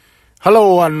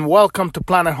Hello and welcome to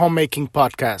Planet Homemaking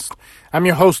Podcast. I'm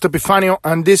your host Epifanio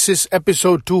and this is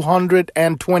episode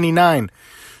 229.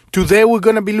 Today we're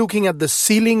going to be looking at the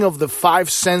sealing of the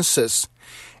five senses.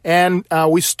 And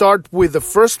we start with the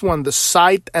first one, the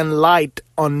sight and light,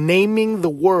 Unnaming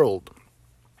the world.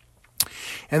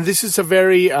 And this is a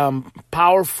very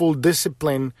powerful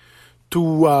discipline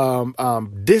to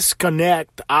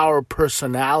disconnect our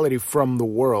personality from the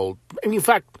world. And in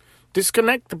fact,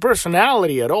 disconnect the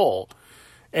personality at all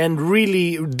and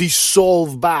really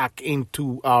dissolve back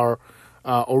into our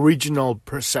original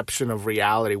perception of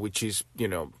reality, which is,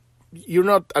 you're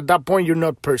not, at that point, you're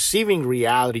not perceiving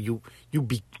reality. You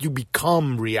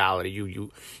become reality. You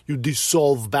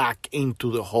dissolve back into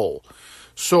the whole.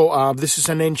 So this is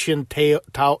an ancient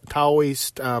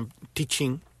Taoist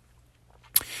teaching,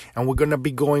 and we're going to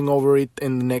be going over it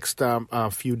in the next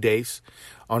few days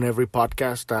on every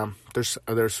podcast.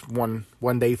 There's one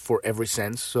day for every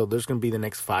sense, so there's going to be the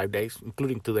next 5 days,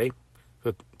 including today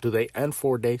and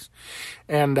 4 days.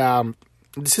 And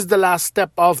this is the last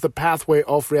step of the pathway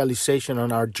of realization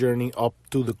on our journey up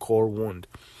to the core wound.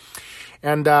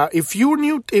 And if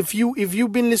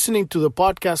you've been listening to the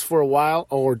podcast for a while,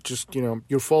 or just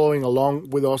you're following along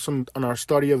with us on our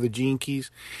study of the gene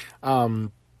keys,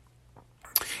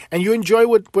 and you enjoy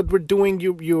what we're doing,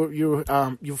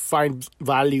 you find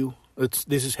value.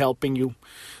 This is helping you,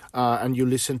 and you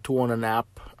listen to on an app,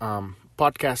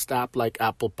 podcast app like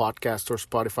Apple Podcast or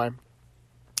Spotify.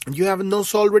 And you haven't done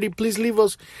so already, please leave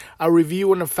us a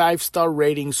review and a 5-star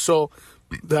rating so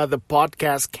that the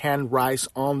podcast can rise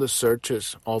on the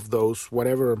searches of those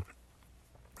whatever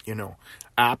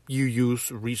app you use,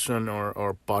 Reason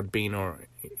or Podbean, or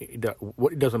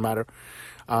it doesn't matter.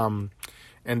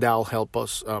 And that'll help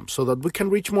us so that we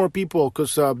can reach more people,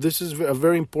 because this is a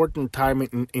very important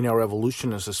time in our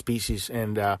evolution as a species.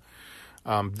 And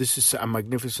this is a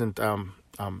magnificent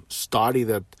study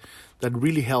that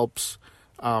really helps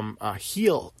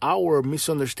heal our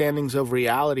misunderstandings of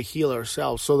reality, heal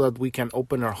ourselves, so that we can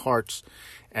open our hearts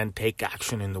and take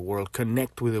action in the world,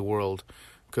 connect with the world,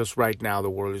 because right now the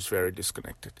world is very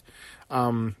disconnected.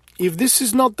 If this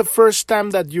is not the first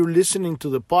time that you're listening to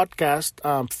the podcast,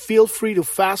 feel free to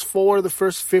fast forward the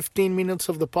first 15 minutes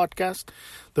of the podcast,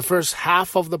 the first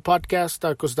half of the podcast,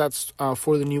 because that's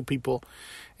for the new people.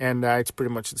 And it's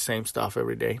pretty much the same stuff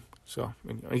every day. So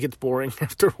it gets boring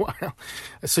after a while.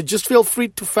 So just feel free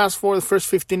to fast forward the first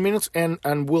 15 minutes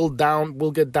and we'll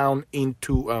get down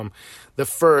into the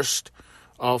first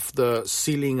of the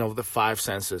sealing of the five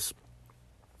senses.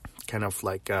 Kind of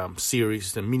like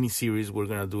series, the mini-series we're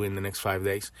going to do in the next 5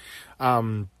 days.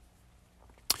 If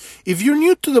you're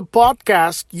new to the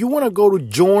podcast, you want to go to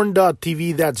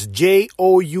journ.tv. That's JOURN.tv.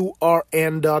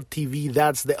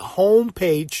 That's the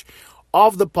homepage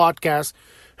of the podcast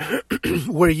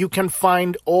where you can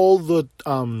find all the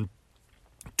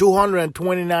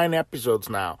 229 episodes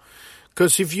now.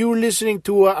 Because if you're listening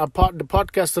to the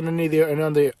podcast on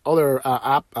the other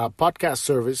app, podcast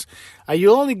service,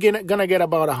 you're only gonna get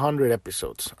about 100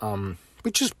 episodes,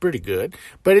 which is pretty good.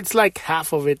 But it's like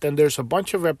half of it, and there's a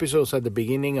bunch of episodes at the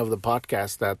beginning of the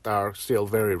podcast that are still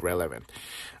very relevant.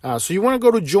 So you want to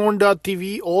go to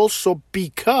journ.tv also,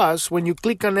 because when you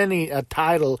click on any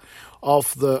title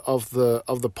of the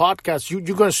podcast, you're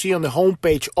going to see on the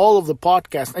homepage all of the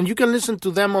podcasts, and you can listen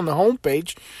to them on the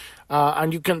homepage.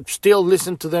 And you can still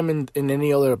listen to them in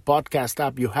any other podcast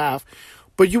app you have.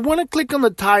 But you want to click on the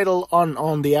title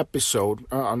on the episode,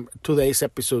 on today's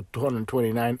episode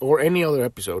 229, or any other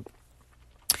episode.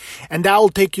 And that will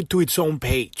take you to its own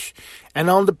page. And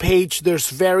on the page, there's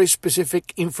very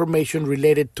specific information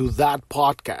related to that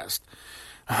podcast.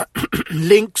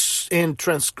 Links and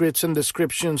transcripts and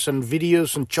descriptions and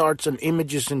videos and charts and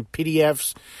images and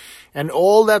PDFs. And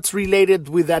all that's related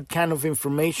with that kind of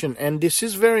information. And this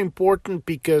is very important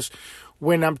because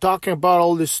when I'm talking about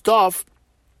all this stuff,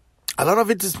 a lot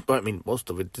of it is, most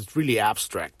of it is really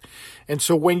abstract. And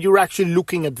so when you're actually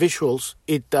looking at visuals,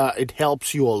 it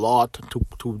helps you a lot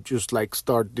to just like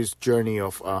start this journey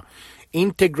of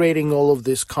integrating all of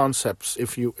these concepts.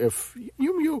 If you're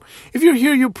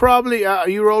here, you probably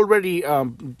you're already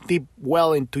deep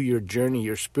well into your journey,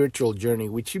 your spiritual journey,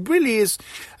 which really is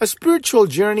a spiritual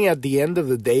journey. At the end of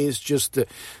the day, is just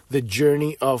the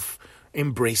journey of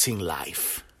embracing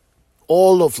life,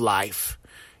 all of life.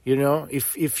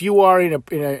 If you are in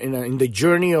the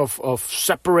journey of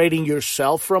separating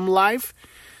yourself from life,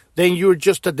 then you're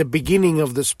just at the beginning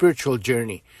of the spiritual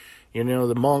journey.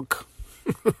 The monk.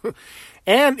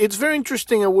 And it's very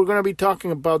interesting that we're going to be talking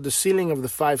about the sealing of the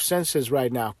five senses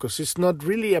right now, because it's not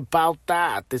really about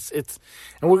that. And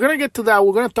we're going to get to that.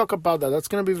 We're going to talk about that. That's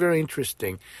going to be very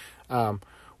interesting.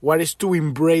 what is to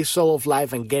embrace all of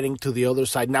life and getting to the other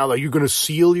side. Now that you're going to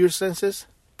seal your senses,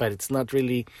 but it's not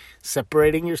really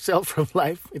separating yourself from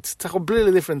life. It's a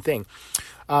completely different thing.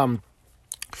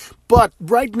 But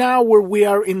right now, where we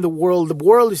are in the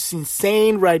world is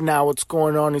insane right now. What's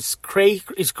going on? It's cray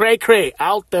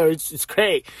out there. It's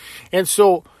cray, and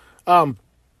so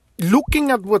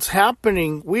looking at what's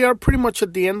happening, we are pretty much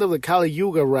at the end of the Kali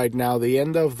Yuga right now. The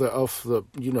end of the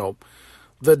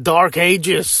the dark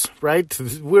ages, right?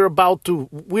 We're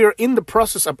in the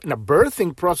process of in a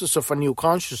birthing process of a new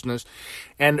consciousness,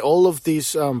 and all of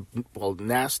these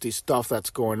nasty stuff that's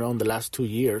going on the last 2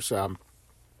 years.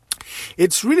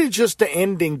 It's really just the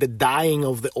ending, the dying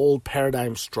of the old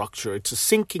paradigm structure. It's a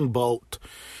sinking boat.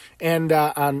 And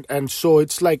so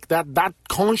it's like that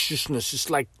consciousness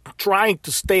is like trying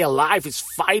to stay alive. It's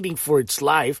fighting for its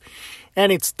life,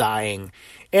 and it's dying.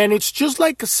 And it's just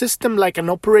like a system, like an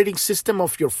operating system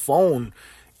of your phone.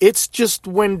 It's just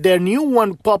when the new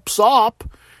one pops up,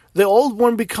 the old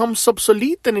one becomes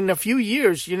obsolete, and in a few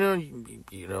years, you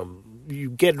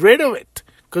get rid of it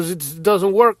because it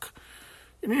doesn't work.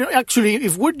 Actually,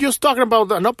 if we're just talking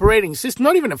about an operating system,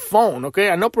 not even a phone, okay,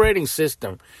 an operating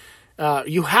system.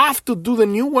 You have to do the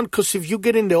new one because if you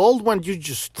get in the old one,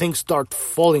 things start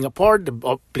falling apart. The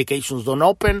applications don't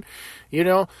open,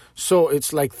 So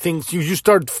it's like you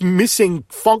start missing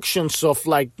functions of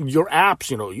like your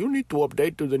apps. You need to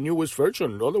update to the newest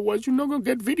version, otherwise you're not gonna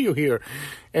get video here.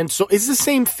 And so it's the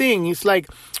same thing. It's like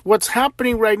what's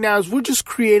happening right now is we're just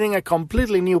creating a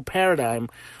completely new paradigm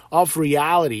of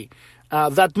reality.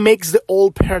 That makes the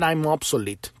old paradigm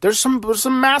obsolete. There's a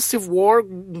massive war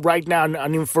right now,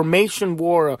 an information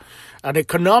war, an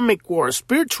economic war, a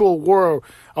spiritual war,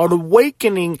 an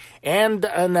awakening, and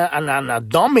a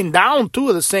dumbing down too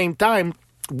at the same time.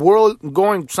 World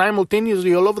going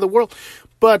simultaneously all over the world,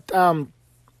 but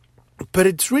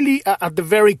it's really at the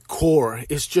very core.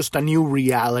 It's just a new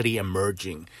reality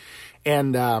emerging.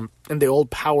 And the old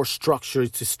power structure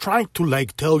is just trying to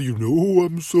like tell you, no,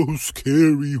 I'm so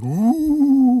scary.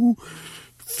 Ooh,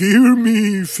 fear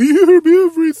me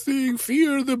everything.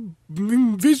 Fear the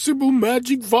invisible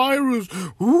magic virus.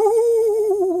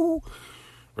 Ooh,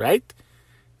 right?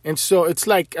 And so it's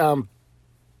like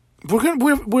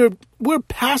we're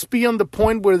past beyond the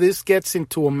point where this gets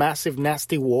into a massive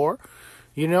nasty war.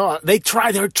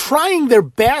 They're trying their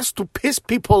best to piss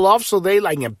people off so they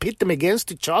like and pit them against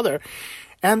each other,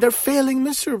 and they're failing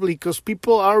miserably because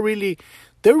people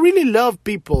they really love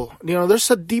people. There's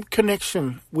a deep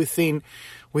connection within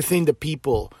the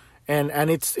people, and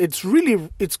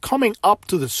it's coming up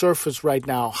to the surface right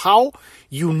now. How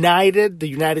united the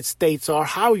United States are,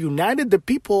 how united the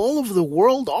people all over the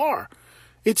world are.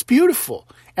 It's beautiful,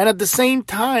 and at the same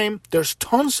time, there's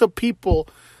tons of people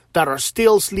that are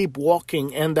still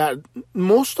sleepwalking, and that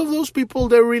most of those people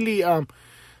they're really on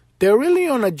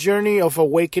a journey of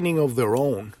awakening of their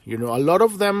own. A lot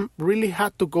of them really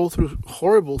had to go through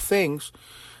horrible things.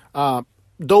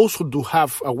 Those who do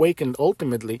have awakened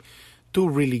ultimately to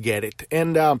really get it.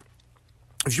 And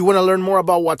if you want to learn more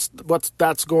about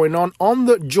that's going on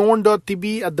the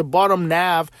journ.tv at the bottom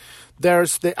nav,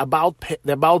 there's the about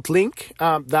link.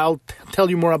 That'll tell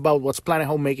you more about what's Planet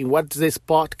Homemaking, what's this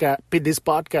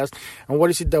podcast, and what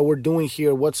is it that we're doing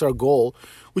here, what's our goal,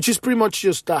 which is pretty much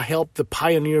just help the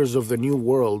pioneers of the new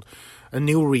world, a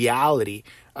new reality,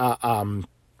 download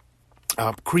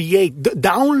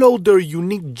their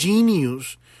unique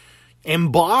genius,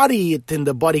 embody it in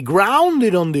the body, ground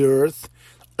it on the earth,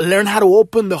 learn how to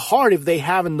open the heart if they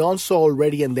haven't done so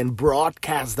already, and then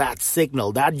broadcast that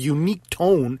signal, that unique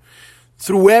tone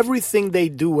through everything they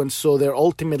do. And so they're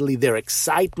ultimately their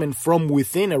excitement from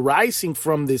within, arising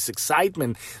from this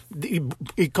excitement,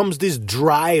 it comes this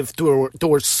drive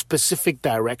towards specific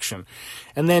direction.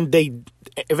 And then they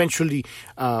eventually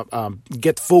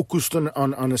get focused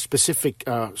on a specific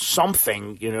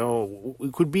something,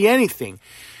 it could be anything.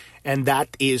 And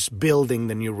that is building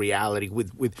the new reality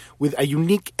with a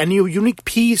unique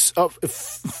piece of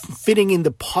fitting in the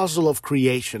puzzle of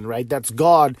creation, right? That's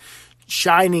God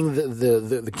shining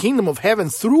the kingdom of heaven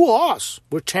through us.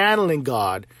 We're channeling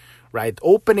God, right?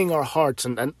 Opening our hearts,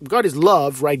 and God is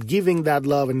love, right? Giving that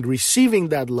love and receiving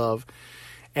that love,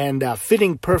 and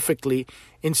fitting perfectly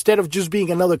instead of just being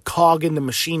another cog in the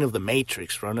machine of the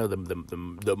matrix, right?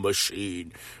 The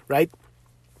machine, right?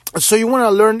 So you want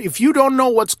to learn, if you don't know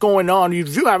what's going on,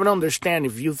 if you haven't understand,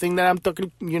 if you think that I'm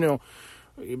talking,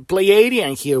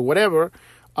 Pleiadian here, whatever,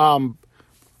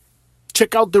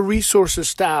 check out the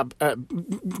resources tab.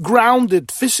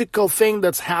 Grounded physical thing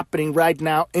that's happening right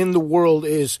now in the world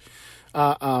is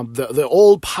the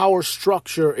old power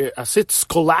structure, as it's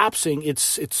collapsing,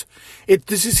 this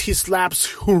is his last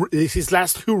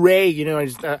hooray,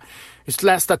 his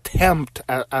last attempt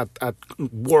at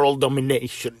world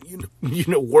domination,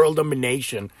 world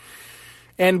domination.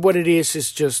 And what it is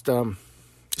just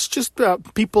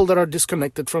people that are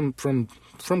disconnected from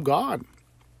God.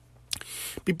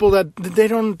 People that they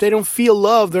don't feel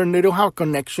love, they don't have a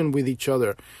connection with each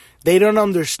other. They don't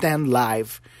understand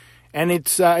life. And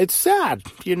it's sad,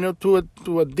 to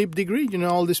a deep degree.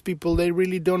 All these people, they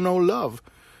really don't know love.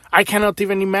 I cannot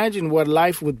even imagine what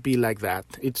life would be like that.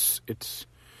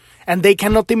 And they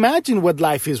cannot imagine what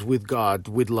life is with God,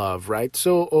 with love, right?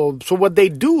 So what they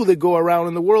do, they go around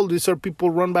in the world. These are people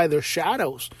run by their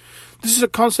shadows. This is a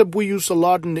concept we use a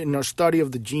lot in our study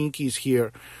of the Gene Keys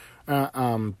here.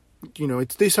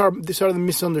 These are the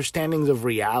misunderstandings of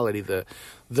reality. The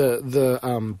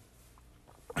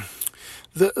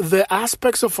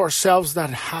aspects of ourselves that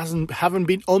haven't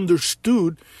been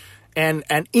understood and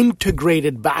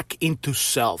integrated back into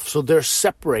self. So they're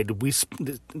separated.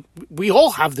 We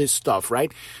all have this stuff,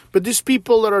 right? But these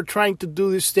people that are trying to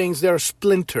do these things, they're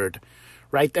splintered,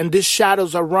 right? And these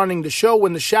shadows are running the show.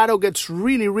 When the shadow gets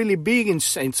really, really big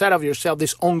inside of yourself,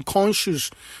 this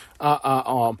unconscious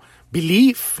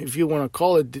belief, if you want to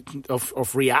call it,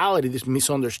 of reality, this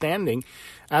misunderstanding,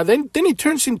 then it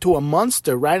turns into a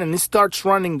monster, right? And it starts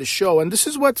running the show. And this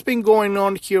is what's been going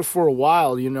on here for a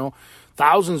while,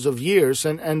 thousands of years.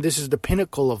 And this is the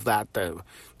pinnacle of that.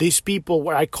 These people,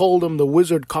 I call them the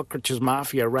wizard cockroaches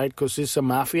mafia, right? Because it's a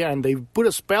mafia and they put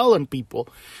a spell on people.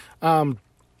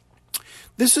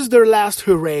 This is their last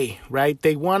hooray, right?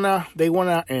 They wanna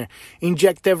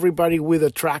inject everybody with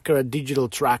a digital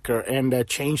tracker, and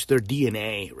change their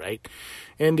DNA, right?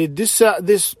 And this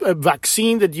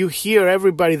vaccine that you hear,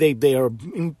 everybody they are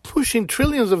pushing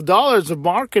trillions of dollars of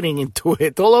marketing into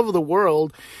it all over the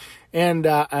world, and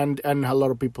a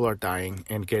lot of people are dying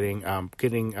and getting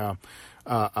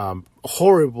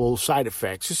horrible side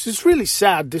effects. This is really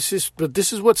sad. But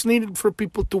this is what's needed for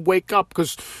people to wake up,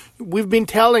 because we've been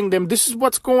telling them this is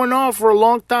what's going on for a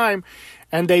long time,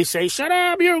 and they say, "Shut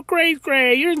up! You're cray.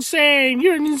 You're insane.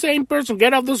 You're an insane person.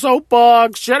 Get off the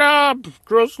soapbox. Shut up!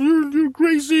 You're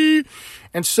crazy."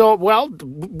 And so, well,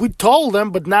 we told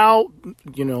them, but now,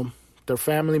 their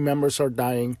family members are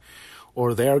dying,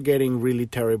 or they're getting really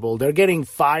terrible. They're getting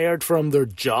fired from their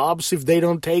jobs if they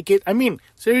don't take it. I mean,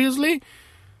 seriously?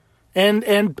 And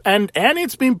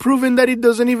it's been proven that it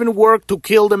doesn't even work to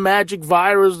kill the magic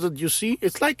virus that you see.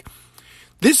 It's like,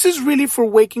 this is really for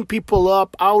waking people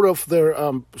up out of their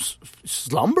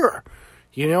slumber.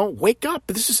 Wake up.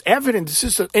 This is evident. This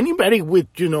is anybody with,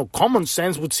 common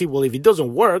sense would see, well, if it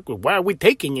doesn't work, why are we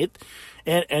taking it?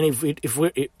 And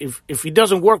if it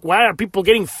doesn't work, why are people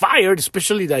getting fired?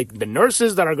 Especially like the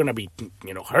nurses that are going to be,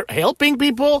 helping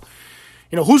people.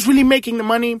 Who's really making the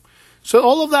money? So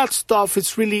all of that stuff,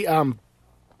 it's really,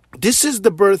 these are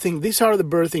the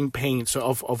birthing pains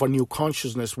of a new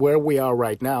consciousness where we are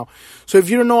right now. So if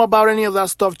you don't know about any of that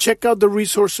stuff, check out the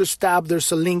resources tab.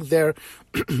 There's a link there.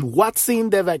 What's in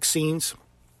the vaccines?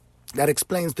 That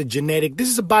explains the genetic. This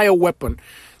is a bioweapon.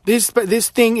 This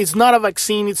thing is not a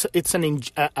vaccine. It's a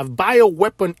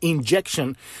bioweapon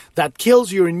injection that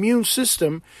kills your immune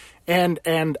system and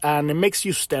it makes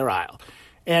you sterile.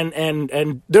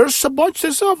 And there's a bunch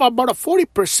of stuff. About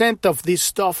 40% of this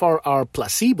stuff are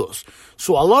placebos.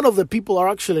 So a lot of the people are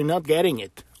actually not getting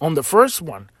it on the first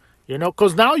one,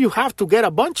 because now you have to get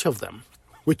a bunch of them,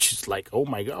 which is like, oh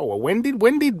my God, well, when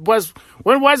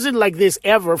was it like this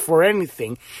ever for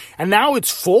anything? And now it's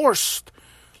forced.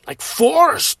 Like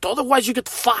forced, otherwise you get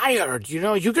fired.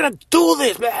 You're gonna do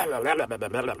this. Blah, blah, blah, blah,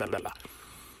 blah, blah, blah.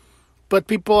 But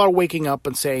people are waking up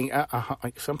and saying,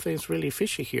 something's really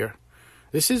fishy here.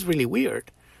 This is really weird,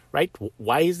 right?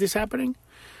 Why is this happening?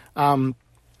 Check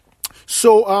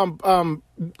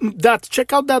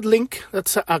out that link.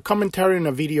 That's a commentary and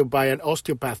a video by an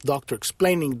osteopath doctor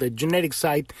explaining the genetic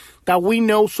side that we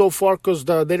know so far, because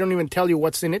they don't even tell you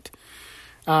what's in it.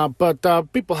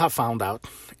 But people have found out.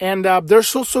 And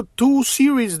there's also 2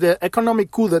 series, the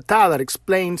Economic Coup d'etat, that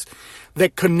explains the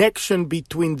connection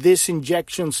between these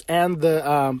injections and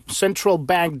the central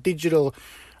bank digital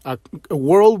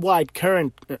worldwide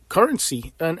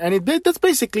currency. And that's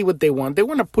basically what they want. They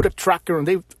want to put a tracker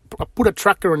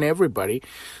on everybody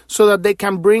so that they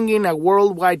can bring in a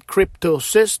worldwide crypto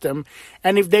system.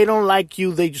 And if they don't like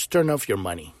you, they just turn off your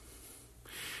money.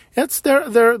 That's their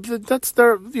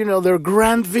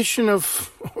grand vision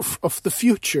of the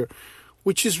future,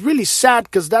 which is really sad,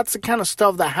 because that's the kind of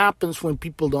stuff that happens when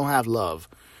people don't have love,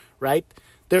 right?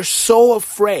 They're so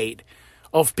afraid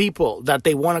of people that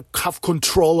they want to have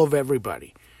control of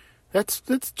everybody. That's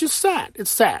just sad.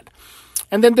 It's sad.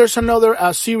 And then there's another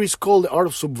series called The Art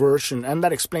of Subversion, and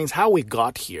that explains how we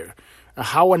got here,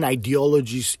 how an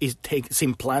ideology is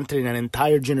implanted in an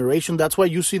entire generation. That's why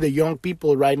you see the young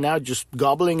people right now just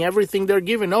gobbling everything they're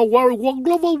given. Oh,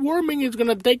 global warming is going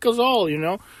to take us all,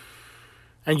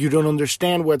 And you don't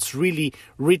understand what's really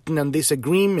written on these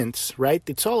agreements, right?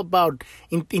 It's all about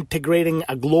integrating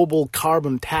a global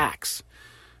carbon tax,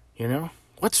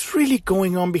 What's really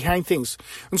going on behind things?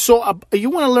 And so you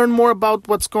want to learn more about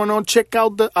what's going on, check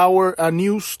out our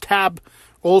news tab.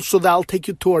 Also, that'll take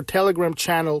you to our Telegram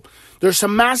channel. There's a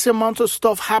massive amount of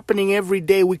stuff happening every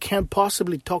day. We can't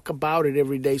possibly talk about it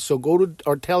every day. So go to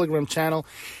our Telegram channel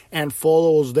and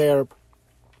follow us there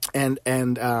and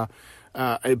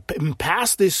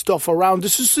pass this stuff around.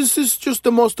 This is just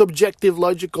the most objective,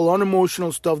 logical,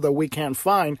 unemotional stuff that we can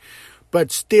find. But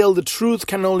still, the truth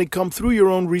can only come through your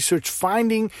own research,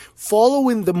 following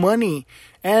the money,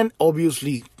 and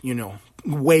obviously,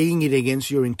 weighing it against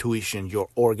your intuition, your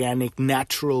organic,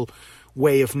 natural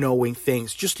way of knowing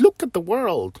things. Just look at the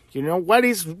world. What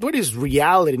is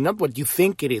reality, not what you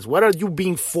think it is. What are you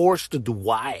being forced to do?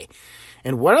 Why?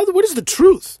 And what is the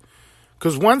truth?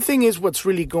 Because one thing is what's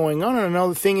really going on, and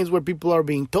another thing is what people are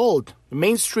being told. The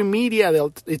mainstream media,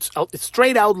 it's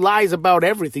straight out lies about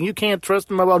everything. You can't trust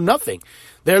them about nothing.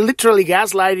 They're literally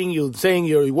gaslighting you, saying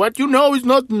what you know is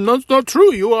not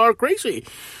true. You are crazy.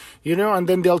 And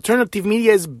then the alternative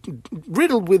media is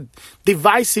riddled with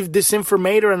divisive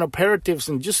disinformator and operatives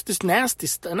and just this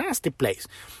nasty place.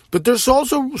 But there's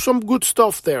also some good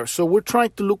stuff there. So we're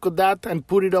trying to look at that and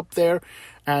put it up there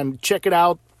and check it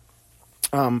out.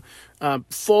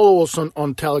 Follow us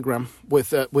on Telegram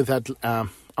with that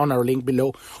on our link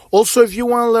below. Also, if you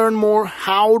want to learn more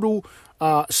how to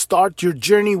start your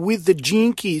journey with the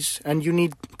Gene Keys and you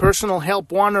need personal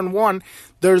help one-on-one,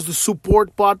 there's the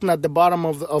support button at the bottom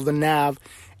of the nav,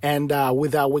 and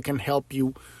with that we can help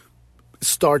you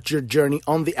start your journey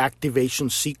on the activation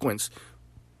sequence,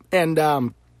 and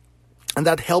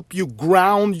that help you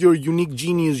ground your unique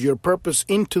genius, your purpose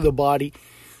into the body,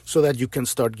 so that you can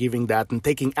start giving that and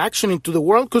taking action into the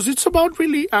world. Because it's about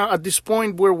really, at this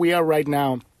point where we are right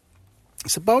now,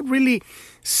 it's about really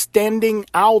standing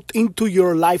out into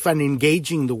your life and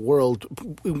engaging the world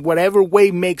in whatever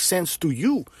way makes sense to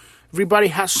you. Everybody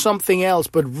has something else,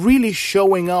 but really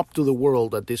showing up to the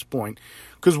world at this point.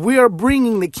 Because we are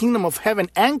bringing the kingdom of heaven,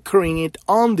 anchoring it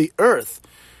on the earth.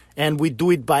 And we do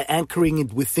it by anchoring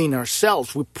it within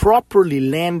ourselves. We're properly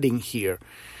landing here.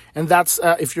 And that's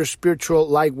if you're a spiritual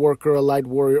light worker, a light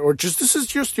warrior, or this is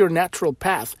just your natural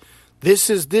path. This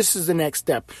is the next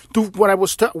step to when I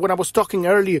was talking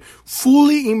earlier.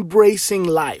 Fully embracing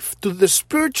life, to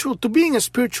being a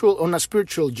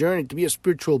spiritual journey, to be a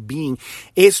spiritual being,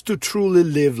 is to truly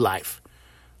live life.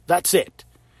 That's it.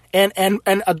 And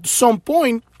at some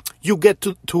point you get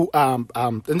to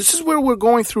and this is where we're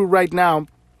going through right now.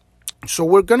 So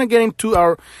we're going to get into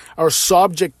our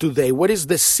subject today. What is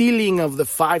the sealing of the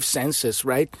five senses,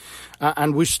 right?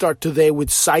 And we start today with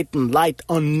sight and light,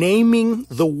 unnaming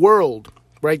the world,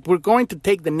 right? We're going to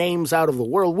take the names out of the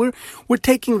world. We're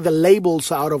taking the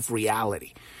labels out of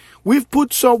reality.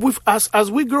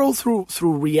 As we grow through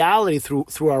reality,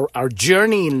 through our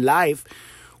journey in life,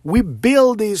 we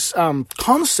build these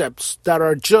concepts that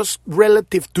are just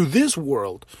relative to this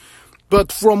world. But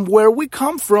from where we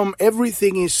come from,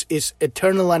 everything is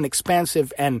eternal and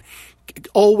expansive and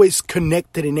always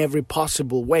connected in every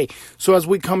possible way. So as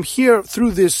we come here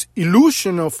through this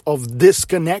illusion of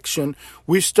disconnection,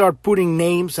 we start putting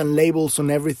names and labels on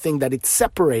everything that it's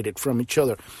separated from each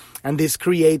other. And this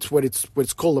creates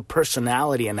what's called a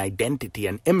personality, an identity,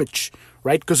 an image,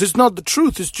 right? Because it's not the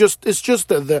truth. It's just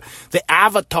the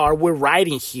avatar we're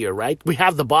writing here, right? We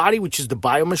have the body, which is the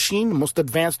biomachine, the most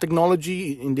advanced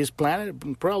technology in this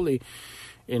planet, probably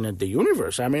in the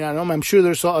universe. I mean, I'm sure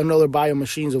there's another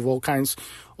biomachines of all kinds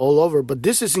all over, but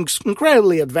this is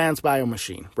incredibly advanced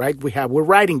biomachine, right? We're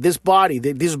writing this body,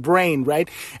 this brain, right?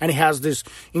 And it has this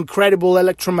incredible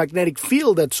electromagnetic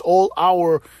field that's all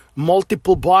our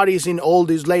multiple bodies in all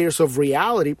these layers of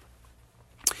reality.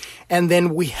 And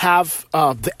then we have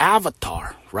the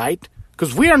avatar, right?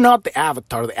 Because we are not the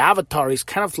avatar. The avatar is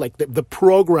kind of like the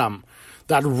program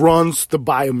that runs the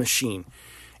biomachine.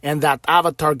 And that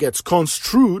avatar gets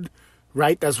construed,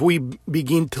 right, as we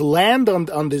begin to land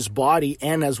on this body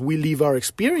and as we live our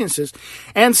experiences.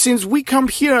 And since we come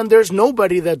here and there's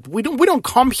nobody that we don't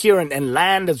come here and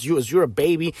land as you're a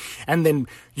baby and then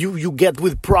you get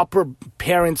with proper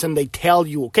parents and they tell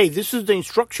you, okay, this is the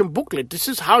instruction booklet. This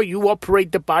is how you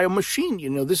operate the biomachine. You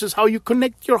know, this is how you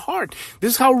connect your heart.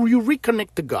 This is how you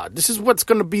reconnect to God. This is what's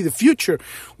going to be the future.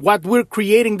 What we're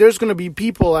creating, there's going to be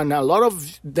people, and a lot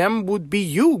of them would be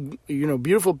you know,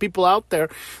 beautiful people out there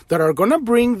that are going to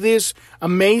bring these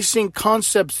amazing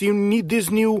concepts. You need this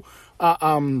new,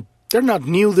 they're not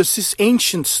new, this is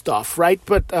ancient stuff, right?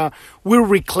 But we're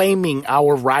reclaiming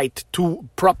our right to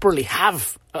properly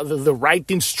have the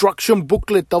right instruction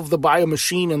booklet of the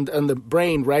biomachine and the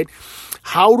brain, right?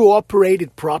 How to operate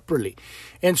it properly.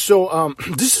 And so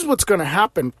this is what's going to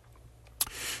happen.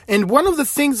 And one of the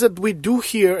things that we do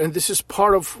here, and this is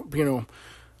part of, you know,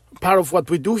 part of what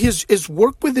we do is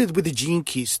work with it with the gene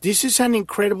keys. This is an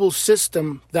incredible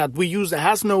system that we use that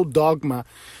has no dogma,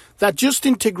 that just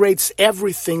integrates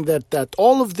everything, that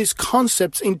all of these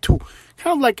concepts into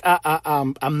kind of like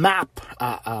a map,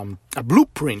 a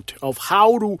blueprint of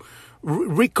how to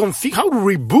reconfigure, how to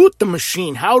reboot the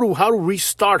machine, how to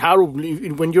restart,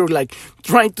 when you're like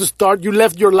trying to start, you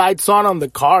left your lights on the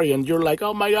car and you're like,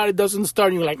 oh my God, it doesn't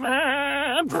start. And you're like,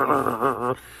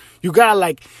 you gotta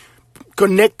like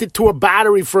connect it to a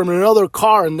battery from another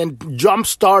car and then jump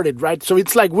start it, right? So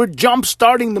it's like we're jump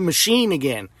starting the machine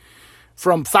again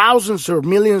from thousands or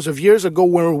millions of years ago,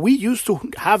 where we used to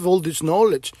have all this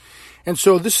knowledge. And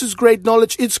so this is great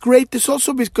knowledge. It's great. It's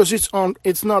also because it's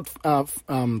not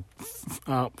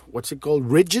what's it called?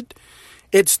 Rigid.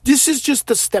 This is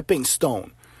just a stepping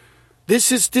stone.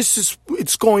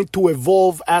 It's going to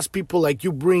evolve as people like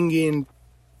you bring in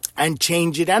and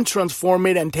change it and transform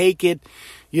it and take it,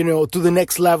 you know, to the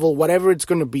next level, whatever it's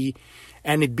going to be,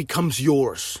 and it becomes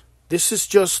yours. This is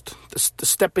just the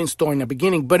stepping stone in the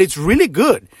beginning, but it's really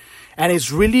good, and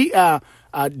it's really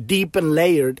deep and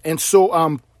layered. And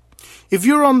so, if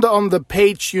you're on the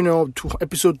page, you know, to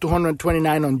episode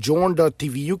 229 on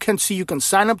journ.tv, you can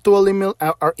sign up to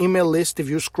our email list. If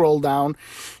you scroll down,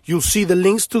 you'll see the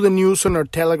links to the news on our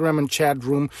Telegram and chat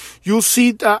room. You'll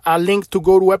see a link to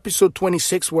go to episode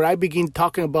 26, where I begin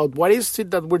talking about what is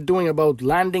it that we're doing about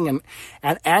landing and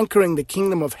anchoring the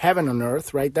kingdom of heaven on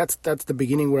earth, right? That's the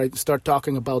beginning where I start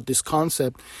talking about this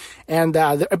concept. And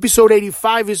the episode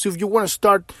 85 is if you want to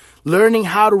start learning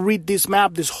how to read this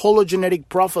map, this hologenetic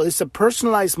profile. It's a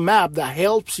personalized map that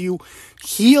helps you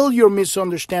heal your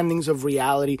misunderstandings of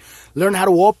reality, learn how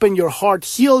to open your heart,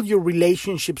 heal your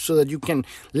relationships so that you can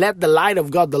let the light of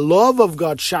God, the love of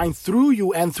God shine through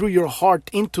you and through your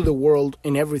heart into the world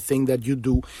in everything that you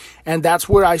do. And that's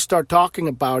where I start talking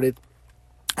about it.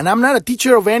 And I'm not a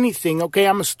teacher of anything, okay?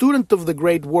 I'm a student of the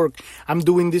great work. I'm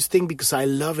doing this thing because I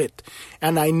love it.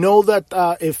 And I know that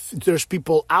if there's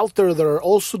people out there that are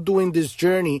also doing this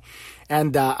journey,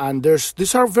 and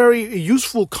these are very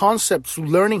useful concepts,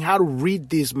 learning how to read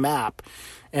this map.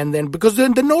 And then, because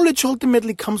then the knowledge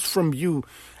ultimately comes from you.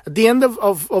 At the end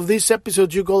of this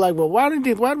episode, you go like, well,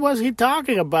 what was he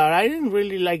talking about? I didn't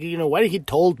really like, you know, what he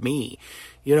told me.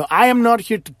 You know, I am not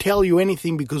here to tell you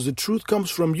anything because the truth comes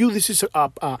from you. This is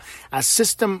a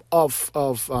system of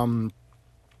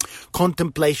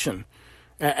contemplation.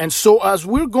 And so as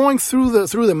we're going through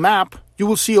the map, you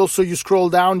will see also, you scroll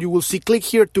down, you will see click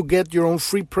here to get your own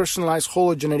free personalized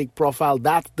hologenetic profile.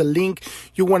 That's the link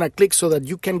you want to click so that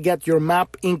you can get your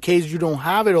map in case you don't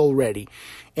have it already,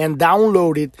 and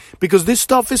download it, because this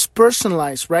stuff is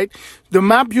personalized, right? The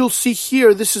map you'll see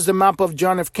here, this is the map of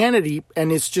John F. Kennedy,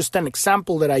 and it's just an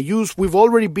example that I use. We've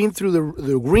already been through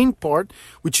the green part,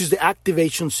 which is the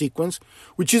activation sequence,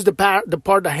 which is the part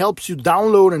that helps you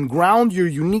download and ground your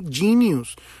unique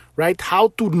genius, right?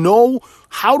 How to know,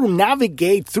 how to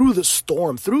navigate through the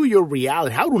storm, through your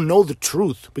reality, how to know the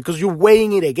truth, because you're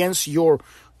weighing it against you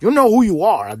know who you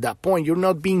are at that point. You're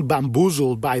not being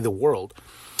bamboozled by the world.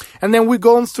 And then we're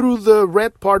going through the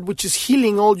red part, which is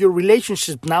healing all your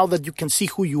relationships. Now that you can see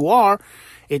who you are,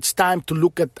 it's time to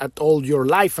look at all your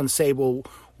life and say, well,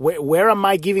 where am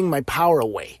I giving my power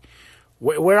away?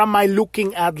 Where am I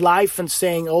looking at life and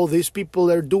saying, oh, these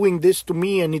people are doing this to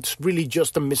me, and it's really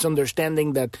just a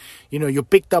misunderstanding that, you know, you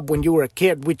picked up when you were a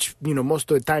kid, which, you know,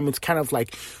 most of the time it's kind of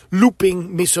like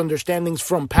looping misunderstandings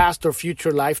from past or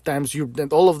future lifetimes.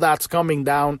 All of that's coming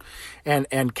down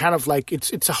and kind of like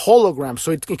it's a hologram. So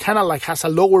it kind of like has a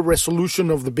lower resolution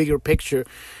of the bigger picture,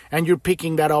 and you're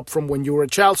picking that up from when you were a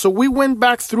child. So we went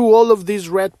back through all of this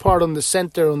red part on the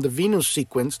center, on the Venus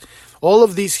sequence, all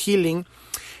of this healing.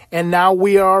 And now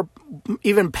we are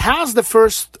even past the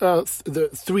first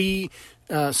the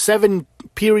 7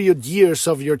 period years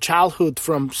of your childhood,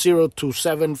 from 0 to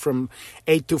 7, from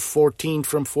 8 to 14,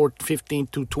 from 15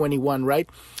 to 21, right?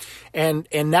 And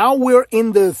now we're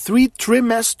in the 3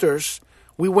 trimesters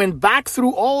We went back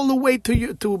through all the way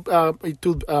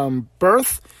to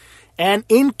birth, and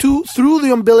through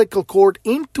the umbilical cord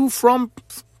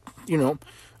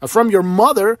from your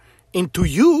mother into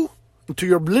you, into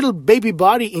your little baby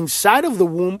body inside of the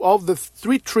womb of the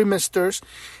 3 trimesters.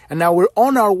 And now we're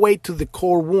on our way to the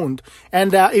core wound.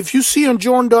 And if you see on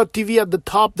Journ.tv at the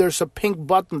top, there's a pink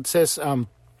button that says,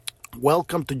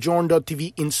 welcome to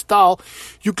Journ.tv install.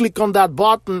 You click on that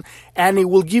button and it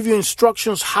will give you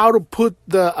instructions how to put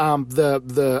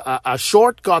a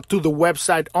shortcut to the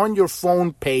website on your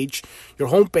phone page, your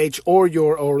homepage, or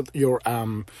your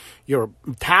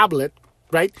tablet,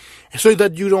 right? So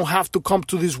that you don't have to come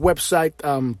to this website,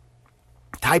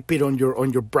 type it on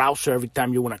your browser every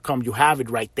time you want to come. You have it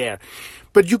right there.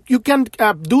 But you can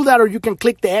do that, or you can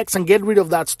click the X and get rid of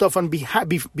that stuff. And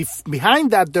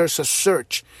behind that, there's a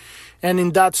search. And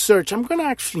in that search, I'm going to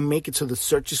actually make it so the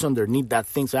search is underneath that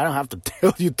thing, so I don't have to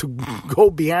tell you to go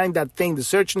behind that thing. The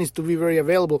search needs to be very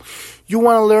available. You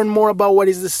want to learn more about what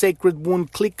is the sacred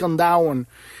wound, click on that one.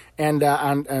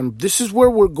 And this is where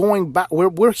we're going back.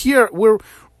 We're here.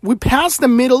 We passed the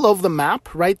middle of the map,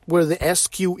 right, where the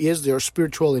SQ is, their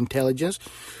spiritual intelligence.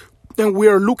 And we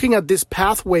are looking at this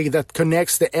pathway that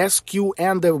connects the SQ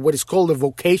and what is called the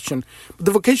vocation.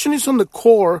 The vocation is on the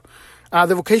core.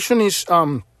 The vocation is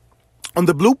on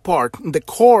the blue part. The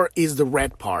core is the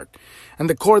red part. And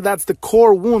the core, that's the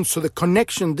core wound. So the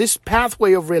connection, this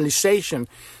pathway of realization.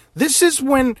 This is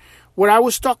where I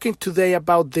was talking today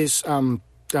about this on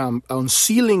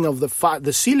sealing of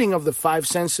the sealing of the 5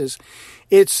 senses.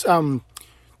 It's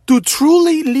to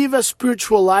truly live a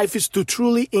spiritual life is to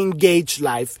truly engage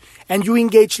life. And you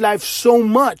engage life so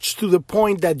much to the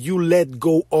point that you let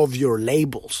go of your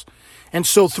labels. And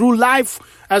so through life,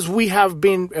 as we have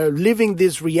been living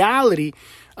this reality,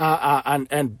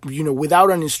 and without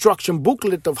an instruction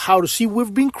booklet of how to see,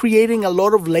 we've been creating a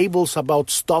lot of labels about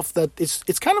stuff that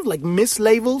it's kind of like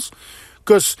mislabels.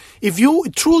 Because if you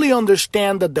truly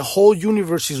understand that the whole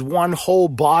universe is one whole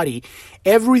body,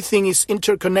 everything is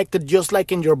interconnected. Just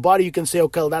like in your body, you can say,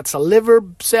 okay, that's a liver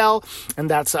cell, and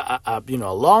that's a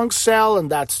lung cell, and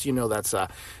that's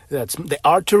the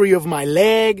artery of my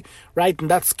leg, right? And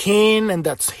that's skin, and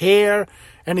that's hair,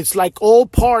 and it's like all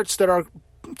parts that are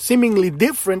seemingly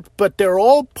different, but they're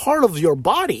all part of your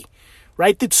body,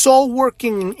 right? It's all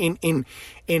working in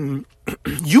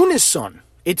unison.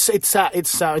 It's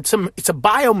a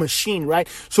bio machine, right?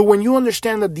 So when you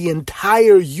understand that the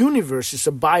entire universe is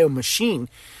a bio machine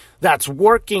that's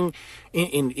working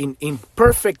in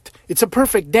perfect, it's a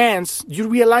perfect dance, you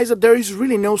realize that there is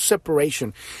really no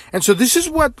separation. And so this is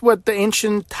what the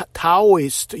ancient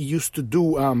Taoists used to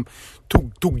do,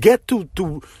 to get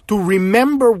to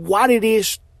remember what it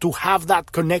is to have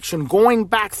that connection going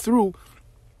back through.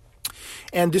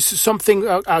 And this is something,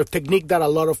 a technique that a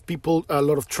lot of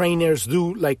trainers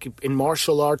do, like in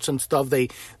martial arts and stuff.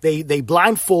 They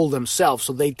blindfold themselves,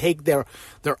 so they take their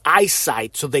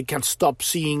eyesight so they can stop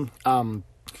seeing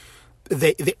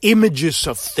the images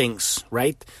of things,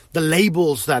 right? The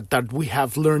labels that we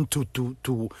have learned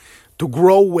to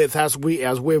grow with as we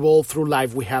evolve through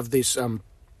life. We have this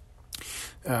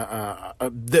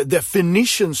the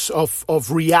definitions of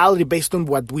reality based on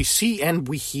what we see and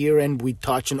we hear and we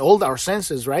touch and all our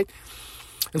senses, right?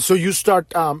 And so you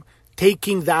start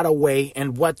taking that away,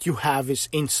 and what you have is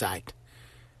insight.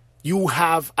 You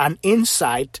have an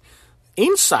insight.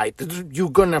 You're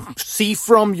gonna see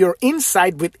from your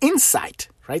insight with insight,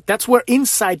 right? That's where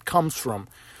insight comes from.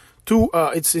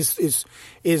 It's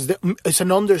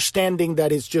an understanding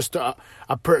that is just a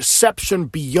perception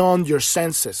beyond your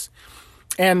senses.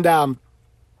 And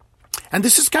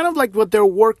this is kind of like what they're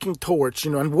working towards,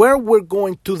 and where we're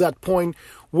going to that point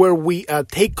where we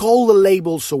take all the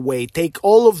labels away, take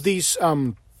all of these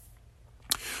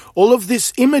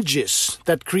images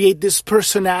that create these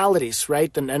personalities,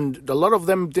 right? And a lot of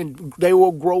them, they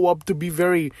will grow up to be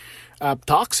very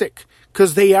toxic,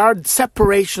 because they are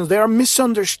separations, they are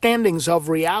misunderstandings of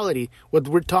reality, what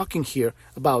we're talking here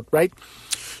about, right?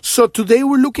 So today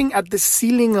we're looking at the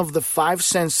sealing of the 5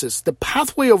 senses. The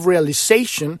pathway of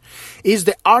realization is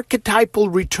the archetypal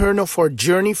return of our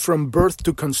journey from birth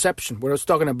to conception, what I was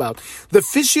talking about. The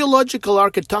physiological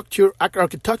architecture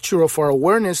of our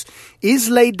awareness is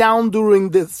laid down during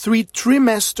the 3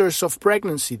 trimesters of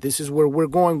pregnancy. This is where we're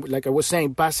going, like I was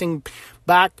saying, passing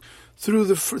back through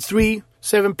the 3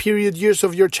 7-period years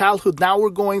of your childhood. Now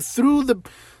we're going through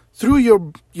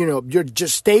your your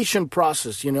gestation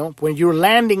process, when you're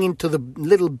landing into the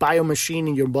little bio machine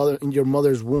in your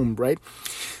mother's womb, right?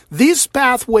 This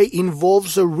pathway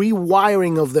involves a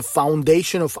rewiring of the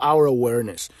foundation of our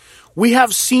awareness. We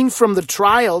have seen from the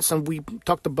trials, and we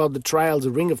talked about the trials,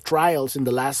 the ring of trials in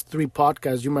the last 3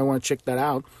 podcasts. You might want to check that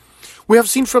out. We have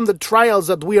seen from the trials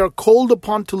that we are called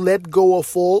upon to let go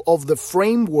of all of the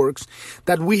frameworks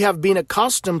that we have been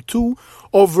accustomed to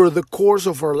over the course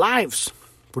of our lives.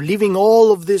 We're leaving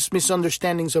all of these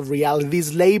misunderstandings of reality,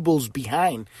 these labels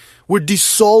behind. We're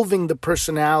dissolving the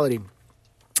personality.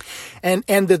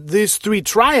 And these 3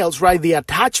 trials, right, the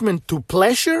attachment to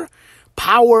pleasure,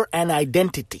 power, and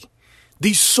identity.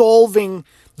 Dissolving,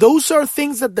 those are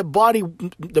things that the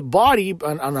body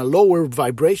on a lower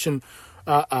vibration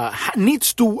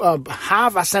needs to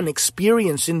have as an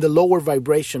experience in the lower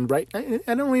vibration, right?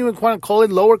 I don't even want to call it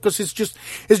lower because it's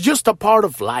just a part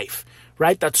of life,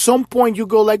 right? At some point you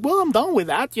go like, well, I'm done with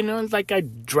that. It's like I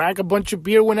drank a bunch of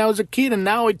beer when I was a kid and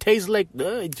now it tastes like,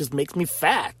 it just makes me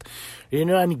fat,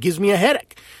 and it gives me a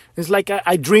headache. It's like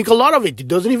I drink a lot of it. It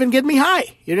doesn't even get me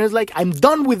high. It's like I'm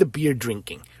done with the beer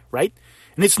drinking, right?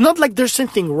 And it's not like there's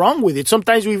something wrong with it.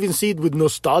 Sometimes we even see it with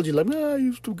nostalgia. Like, I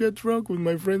used to get drunk with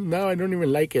my friends. Now I don't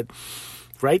even like it,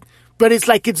 right? But it's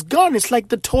like it's gone. It's like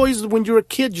the toys when you're a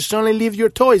kid. You suddenly leave your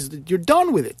toys. You're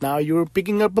done with it. Now you're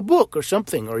picking up a book or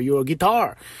something, or you're a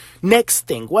guitar. Next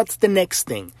thing. What's the next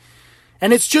thing?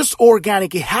 And it's just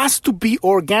organic. It has to be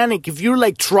organic. If you're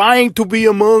like trying to be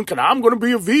a monk and I'm going to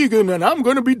be a vegan and I'm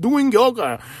going to be doing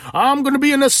yoga, I'm going to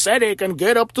be an ascetic and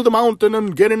get up to the mountain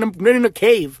and get in a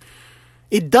cave.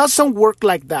 It doesn't work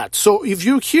like that. So if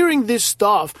you're hearing this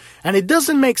stuff and it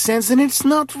doesn't make sense, then it's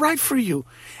not right for you.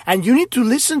 And you need to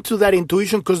listen to that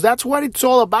intuition because that's what it's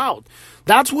all about.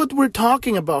 That's what we're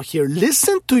talking about here.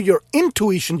 Listen to your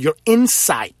intuition, your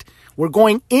insight. We're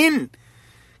going in,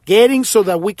 getting so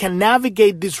that we can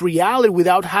navigate this reality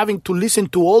without having to listen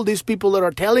to all these people that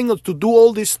are telling us to do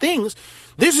all these things.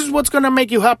 This is what's going to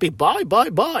make you happy. Buy,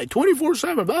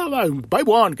 24/7, buy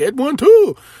one, get one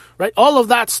too. Right? All of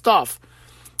that stuff.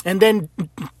 And then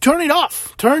turn it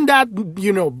off. Turn that,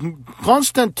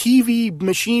 constant TV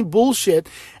machine bullshit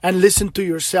and listen to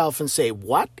yourself and say,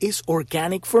 what is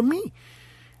organic for me?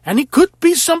 And it could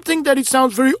be something that it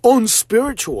sounds very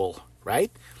unspiritual,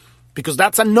 right? Because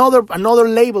that's another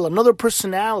label, another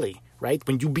personality, right?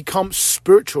 When you become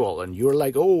spiritual and you're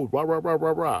like, oh, rah, rah, rah,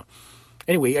 rah, rah.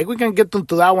 Anyway, we can get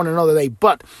into that one another day.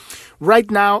 But right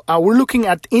now, we're looking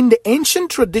at, in the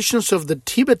ancient traditions of the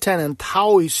Tibetan and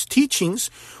Taoist teachings,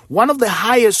 one of the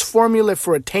highest formulae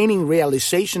for attaining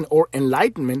realization or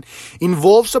enlightenment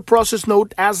involves a process known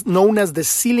as the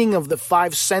sealing of the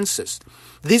 5 senses.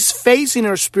 This phase in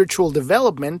our spiritual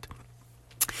development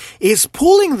is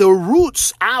pulling the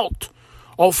roots out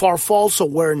of our false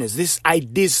awareness, this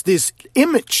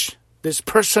image, this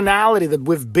personality that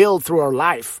we've built through our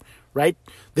life. Right?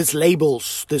 These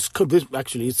labels, this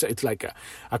actually, it's like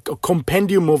a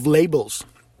compendium of labels.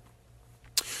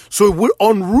 So if we're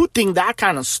unrooting that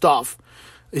kind of stuff,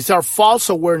 it's our false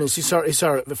awareness, it's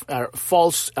our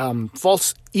false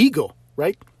ego,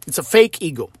 right? It's a fake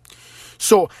ego.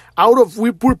 So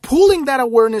we're pulling that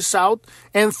awareness out,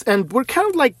 and we're kind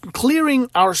of like clearing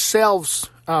ourselves.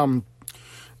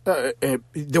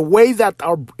 The way that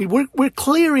we're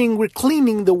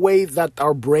cleaning the way that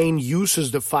our brain uses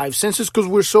the 5 senses, because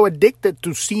we're so addicted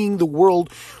to seeing the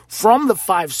world from the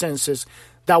 5 senses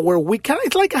that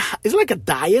it's like a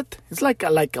diet. It's like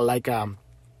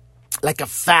a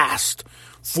fast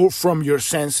from your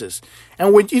senses.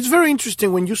 And it's very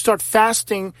interesting when you start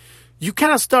fasting, you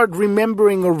kind of start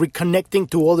remembering or reconnecting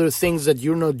to other things that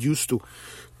you're not used to.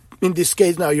 In this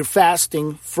case, now you're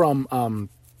fasting from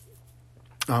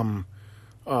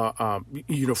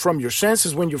from your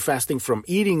senses when you're fasting from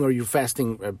eating, or you're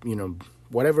fasting,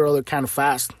 whatever other kind of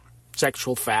fast,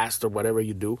 sexual fast or whatever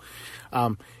you do.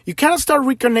 You kind of start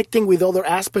reconnecting with other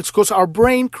aspects because our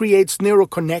brain creates neural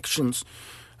connections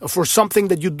for something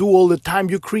that you do all the time.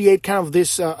 You create kind of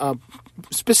this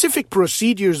specific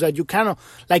procedures that you kind of,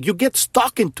 like, you get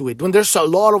stuck into it. When there's a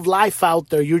lot of life out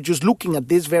there, you're just looking at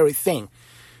this very thing.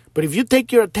 But if you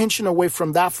take your attention away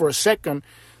from that for a second,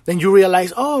 then you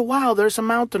realize, oh, wow, there's a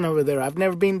mountain over there. I've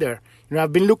never been there.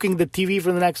 I've been looking at the TV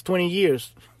for the next 20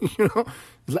 years. Like,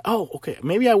 oh, okay,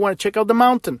 maybe I want to check out the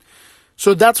mountain.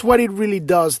 So that's what it really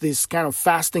does, this kind of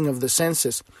fasting of the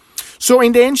senses. So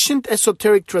in the ancient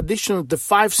esoteric tradition, the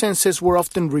 5 senses were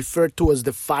often referred to as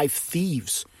the 5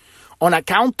 thieves, on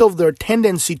account of their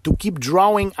tendency to keep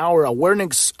drawing our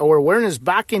awareness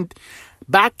back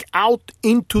out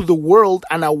into the world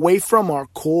and away from our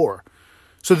core.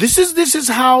 So this is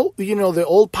how, the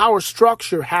old power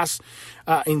structure has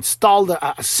installed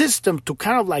a system to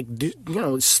kind of like,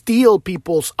 steal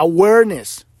people's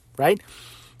awareness, right?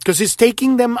 Because it's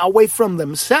taking them away from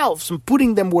themselves and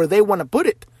putting them where they want to put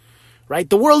it, right?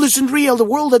 The world isn't real. The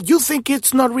world that you think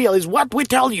it's not real is what we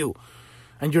tell you.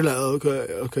 And you're like,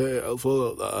 okay, I'll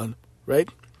follow that, right?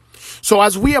 So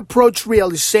as we approach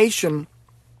realization,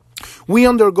 we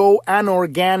undergo an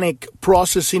organic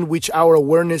process in which our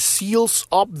awareness seals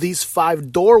up these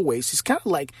 5 doorways. It's kind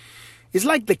of like, it's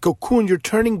like the cocoon. You're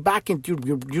turning back into,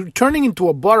 you're turning into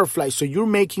a butterfly. So you're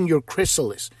making your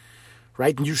chrysalis,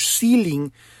 right? And you're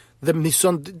sealing at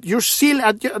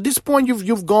this point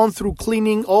you've gone through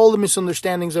cleaning all the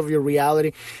misunderstandings of your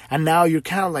reality, and now you're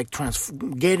kind of like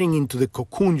getting into the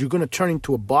cocoon. You're going to turn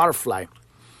into a butterfly,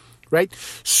 right?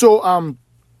 So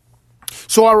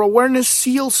our awareness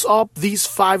seals up these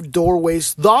 5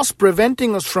 doorways, thus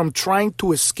preventing us from trying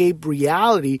to escape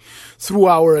reality through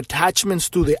our attachments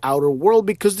to the outer world,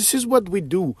 because this is what we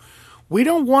do. We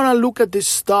don't want to look at this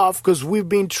stuff because we've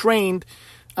been trained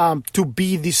to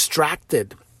be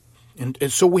distracted.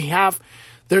 And so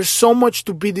there's so much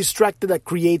to be distracted that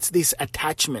creates these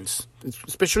attachments,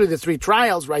 especially the 3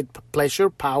 trials, right? Pleasure,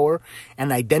 power,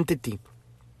 and identity.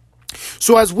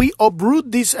 So as we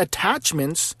uproot these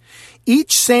attachments,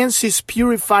 each sense is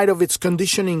purified of its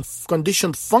conditioned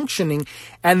functioning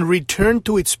and returned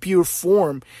to its pure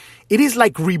form. It is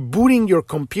like rebooting your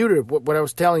computer, what I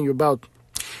was telling you about,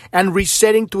 and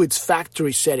resetting to its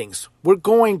factory settings. We're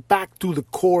going back to the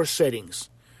core settings.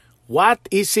 What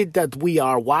is it that we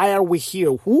are? Why are we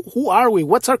here? Who are we?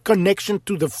 What's our connection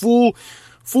to the full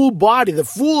body, the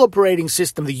full operating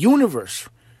system, the universe?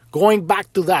 Going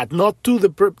back to that, not to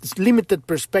the limited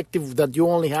perspective that you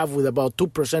only have with about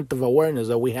 2% of awareness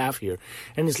that we have here.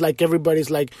 And it's like everybody's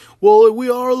like, well, we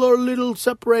are little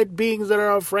separate beings that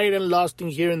are afraid and lost in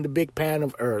here in the big pan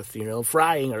of earth,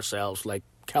 frying ourselves like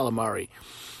calamari.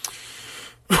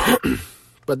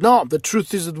 But no, the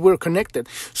truth is that we're connected.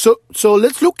 So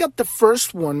let's look at the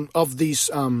first one of these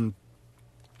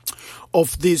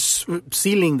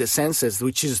sealing the senses,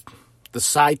 which is the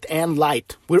sight and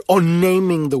light. We're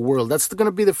unnaming the world. That's going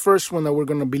to be the first one that we're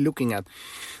going to be looking at.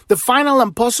 The final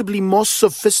and possibly most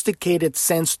sophisticated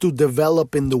sense to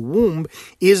develop in the womb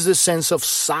is the sense of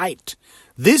sight.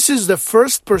 This is the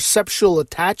first perceptual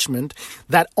attachment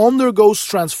that undergoes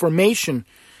transformation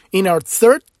in our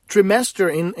 3rd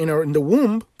trimester in the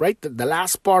womb, right? The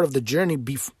last part of the journey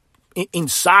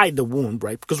inside the womb,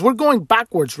 right? Because we're going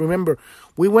backwards. Remember,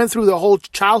 we went through the whole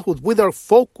childhood with our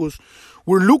focus.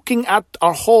 We're looking at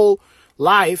our whole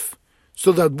life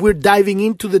so that we're diving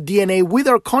into the DNA. With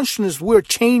our consciousness, we're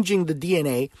changing the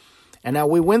DNA. And now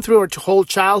we went through our whole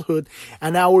childhood,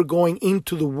 and now we're going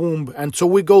into the womb. And so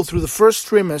we go through the 1st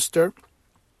trimester.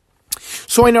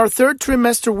 So in our 3rd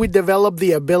trimester, we develop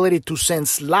the ability to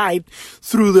sense light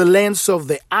through the lens of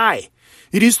the eye.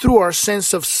 It is through our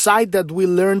sense of sight that we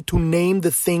learn to name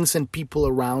the things and people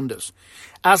around us.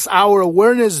 As our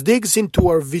awareness digs into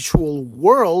our visual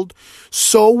world,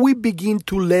 so we begin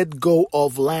to let go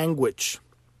of language.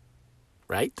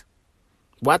 Right?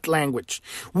 What language?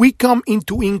 We come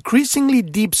into increasingly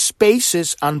deep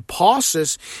spaces and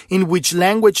pauses in which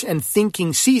language and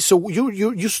thinking cease. So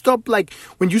you stop, like,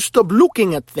 when you stop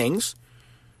looking at things,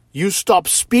 you stop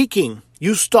speaking,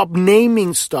 you stop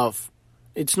naming stuff.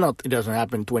 It doesn't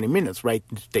happen in 20 minutes, right?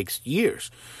 It takes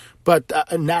years. But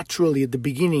naturally at the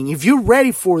beginning, if you're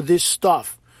ready for this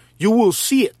stuff, you will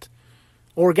see it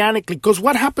organically. Because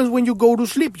what happens when you go to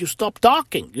sleep? You stop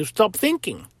talking, you stop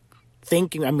thinking.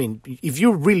 If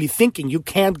you're really thinking, you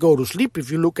can't go to sleep. If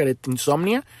you look at it,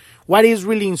 insomnia. What is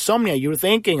really insomnia? You're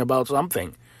thinking about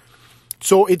something.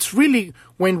 So it's really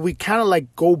when we kind of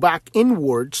like go back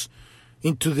inwards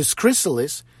into this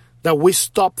chrysalis that we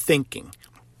stop thinking.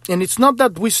 And it's not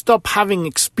that we stop having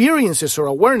experiences or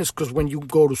awareness, because when you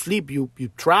go to sleep, you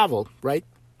travel, right?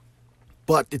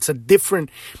 But it's a different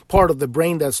part of the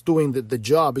brain that's doing the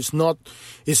job. It's not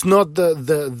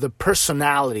the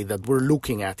personality that we're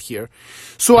looking at here.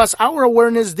 So as our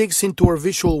awareness digs into our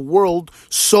visual world,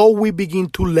 so we begin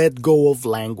to let go of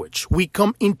language. We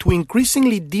come into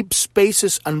increasingly deep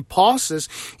spaces and pauses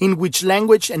in which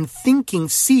language and thinking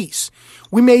cease.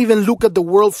 We may even look at the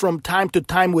world from time to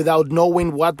time without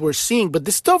knowing what we're seeing. But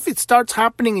this stuff, it starts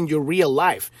happening in your real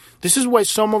life. This is why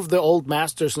some of the old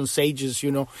masters and sages,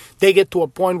 they get to a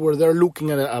point where they're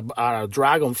looking at a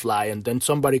dragonfly, and then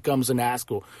somebody comes and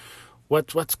asks, well,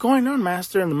 what's going on,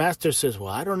 master? And the master says,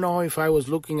 well, I don't know if I was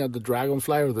looking at the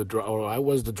dragonfly or I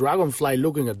was the dragonfly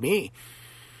looking at me.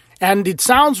 And it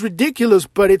sounds ridiculous,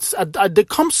 but there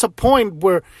comes a point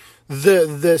where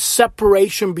the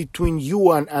separation between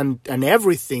you and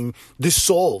everything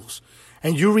dissolves.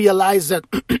 And you realize that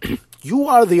you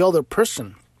are the other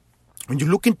person. When you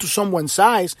look into someone's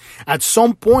eyes, at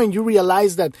some point you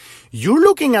realize that you're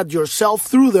looking at yourself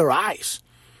through their eyes.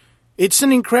 It's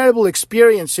an incredible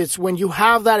experience. It's when you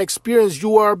have that experience,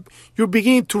 you're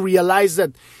beginning to realize that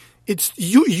it's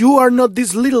you are not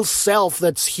this little self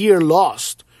that's here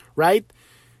lost, right?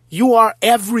 You are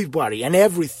everybody and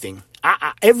everything.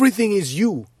 Everything is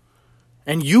you.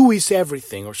 And you is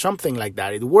everything, or something like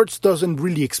that. The words doesn't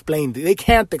really explain. They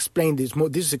can't explain this.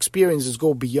 These experiences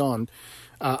go beyond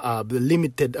the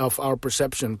limited of our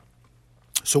perception.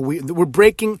 So we're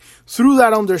breaking through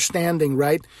that understanding,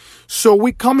 right? So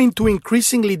we come into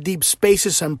increasingly deep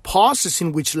spaces and pauses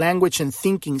in which language and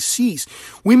thinking cease.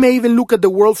 We may even look at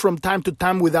the world from time to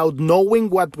time without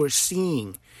knowing what we're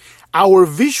seeing. Our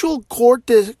visual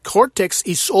cortex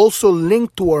is also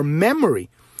linked to our memory.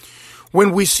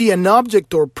 When we see an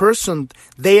object or person,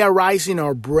 they arise in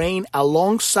our brain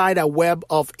alongside a web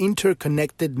of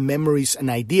interconnected memories and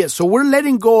ideas. So we're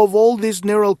letting go of all these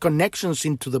neural connections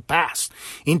into the past,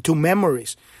 into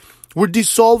memories. We're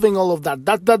dissolving all of that.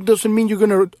 That doesn't mean you're going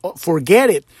to forget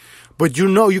it, but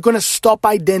you're going to stop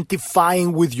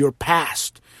identifying with your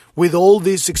past, with all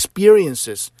these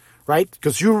experiences, right?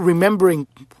 Because you're remembering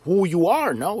who you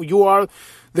are, no? You are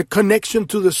the connection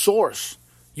to the source.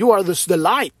 You are the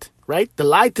light. Right? The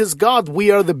light is God.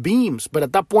 We are the beams. But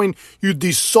at that point, you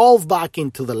dissolve back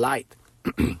into the light.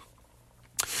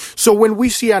 So when we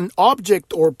see an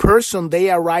object or person, they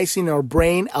arise in our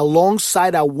brain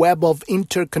alongside a web of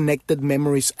interconnected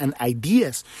memories and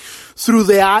ideas. Through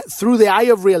the eye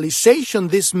of realization,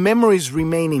 these memories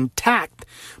remain intact,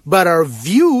 but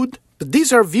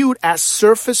these are viewed as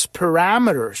surface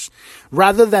parameters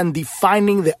rather than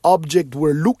defining the object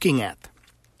we're looking at.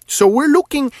 So we're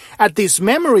looking at these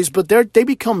memories, but they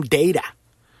become data,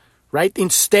 right?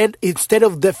 Instead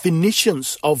of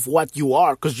definitions of what you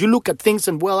are, because you look at things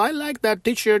and, well, I like that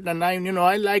T-shirt, and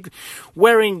I like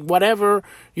wearing whatever,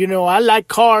 I like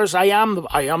cars. I am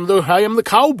the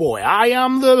cowboy. I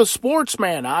am the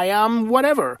sportsman. I am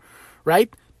whatever,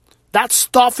 right? That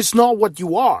stuff is not what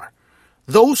you are.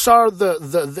 Those are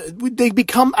they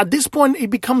become, at this point, it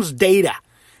becomes data,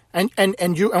 and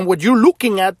what you're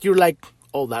looking at, you're like,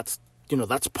 oh, that's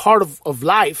part of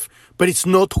life, but it's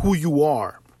not who you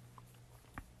are.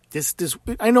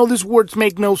 I know these words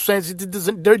make no sense.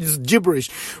 They're just gibberish.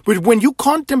 But when you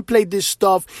contemplate this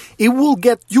stuff, you will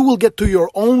get to your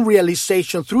own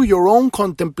realization through your own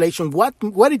contemplation, what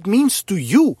it means to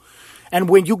you. And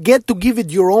when you get to give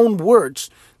it your own words,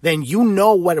 then you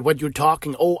know what you're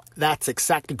talking. Oh, that's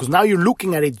exactly, because now you're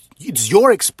looking at it. It's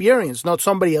your experience, not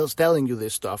somebody else telling you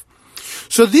this stuff.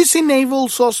 So this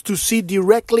enables us to see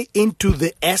directly into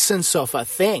the essence of a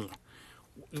thing.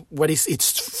 What is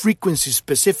its frequency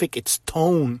specific, its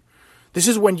tone. This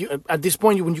is when at this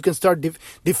point, when you can start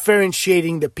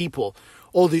differentiating the people.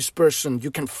 Oh, this person,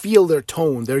 you can feel their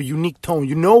tone, their unique tone.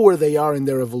 You know where they are in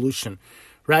their evolution,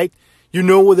 right? You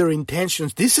know what their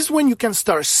intentions. This is when you can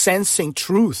start sensing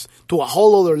truth to a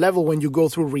whole other level. When you go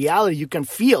through reality, you can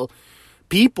feel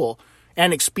people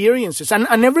and experiences. And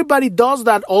everybody does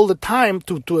that all the time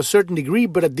to a certain degree,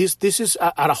 but this is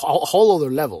at a whole other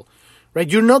level,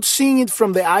 right? You're not seeing it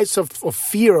from the eyes of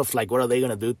fear of like, what are they going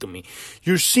to do to me?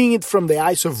 You're seeing it from the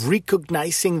eyes of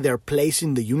recognizing their place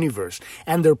in the universe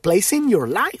and their place in your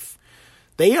life.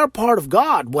 They are part of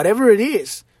God, whatever it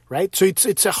is, right? So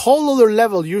it's a whole other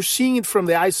level. You're seeing it from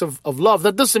the eyes of love.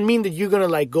 That doesn't mean that you're going to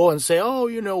like go and say, oh,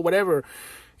 whatever.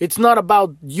 It's not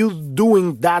about you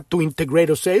doing that to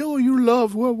integrate or say, oh, you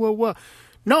love,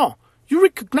 No, you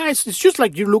recognize, it's just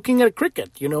like you're looking at a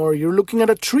cricket, or you're looking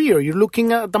at a tree, or you're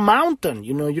looking at the mountain,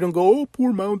 you don't go, oh,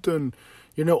 poor mountain,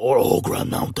 or oh, grand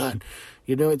mountain.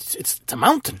 It's a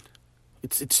mountain.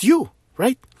 It's you,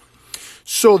 right?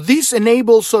 So this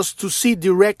enables us to see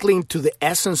directly into the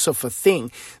essence of a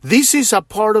thing. This is a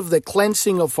part of the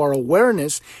cleansing of our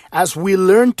awareness as we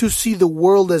learn to see the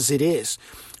world as it is,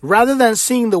 rather than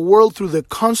seeing the world through the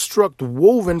construct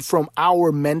woven from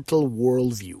our mental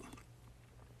worldview.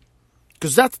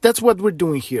 Because that's what we're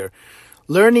doing here.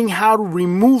 Learning how to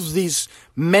remove this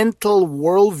mental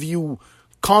worldview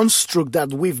construct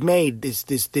that we've made,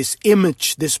 this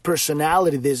image, this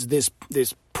personality,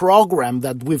 this program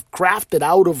that we've crafted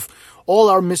out of all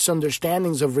our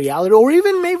misunderstandings of reality. Or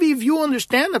even maybe if you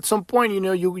understand at some point,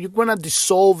 you're going to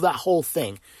dissolve that whole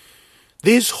thing.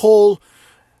 This whole...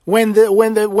 When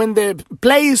the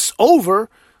play is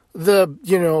over,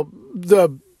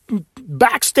 the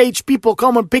backstage people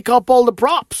come and pick up all the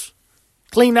props,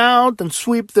 clean out and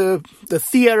sweep the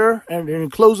theater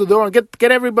and close the door and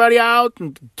get everybody out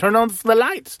and turn on the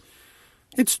lights.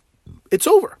 It's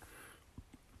over.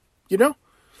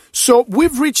 So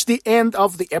we've reached the end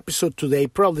of the episode today.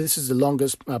 Probably this is the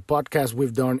longest podcast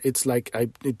we've done. It's like I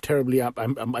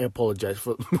apologize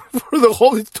for for the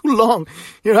whole. It's too long.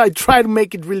 I try to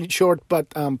make it really short, but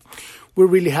we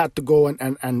really had to go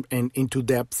and into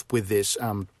depth with this.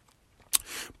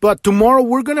 But tomorrow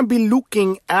we're going to be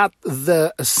looking at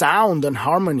the sound and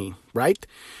harmony, right?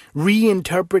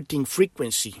 Reinterpreting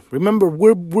frequency. Remember,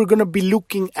 we're going to be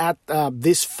looking at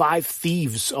these 5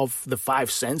 thieves of the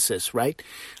 5 senses, right?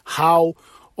 How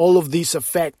all of these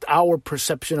affect our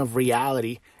perception of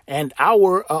reality and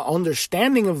our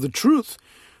understanding of the truth,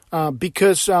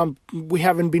 because we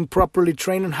haven't been properly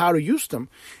trained on how to use them.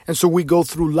 And so we go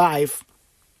through life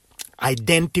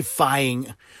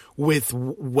identifying with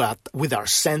our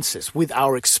senses, with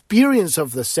our experience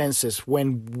of the senses,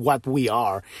 when what we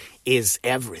are is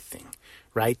everything,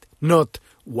 right? Not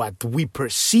what we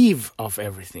perceive of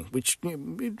everything, which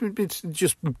it's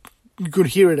just, you could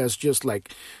hear it as just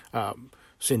like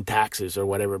syntaxes or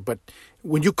whatever. But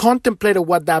when you contemplate on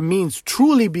what that means,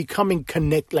 truly becoming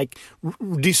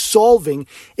dissolving,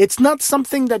 it's not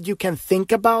something that you can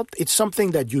think about. It's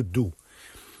something that you do.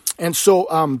 And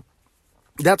so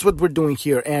that's what we're doing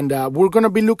here. And we're going to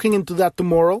be looking into that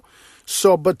tomorrow.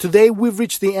 So, but today we've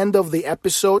reached the end of the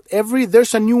episode.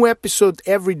 There's a new episode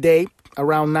every day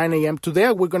around 9 a.m.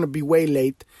 Today we're going to be way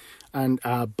late.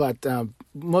 But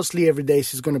mostly every day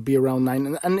is going to be around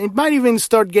 9. And it might even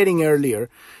start getting earlier.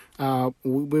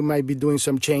 We might be doing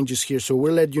some changes here, so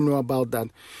we'll let you know about that.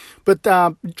 But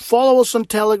follow us on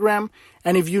Telegram.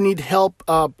 And if you need help,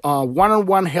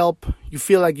 one-on-one help, you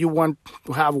feel like you want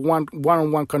to have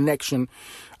one-on-one connection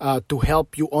to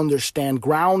help you understand,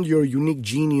 ground your unique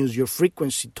genius, your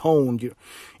frequency tone,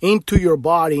 into your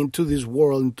body, into this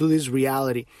world, into this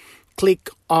reality,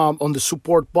 click on the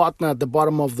support button at the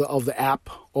bottom of the app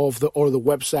or the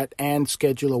website and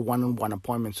schedule a one-on-one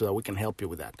appointment so that we can help you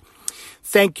with that.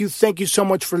 Thank you so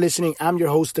much for listening. I'm your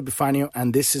host, Epifanio,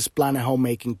 and this is Planet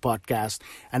Homemaking Podcast.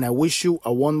 And I wish you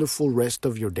a wonderful rest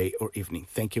of your day or evening.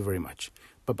 Thank you very much.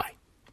 Bye-bye.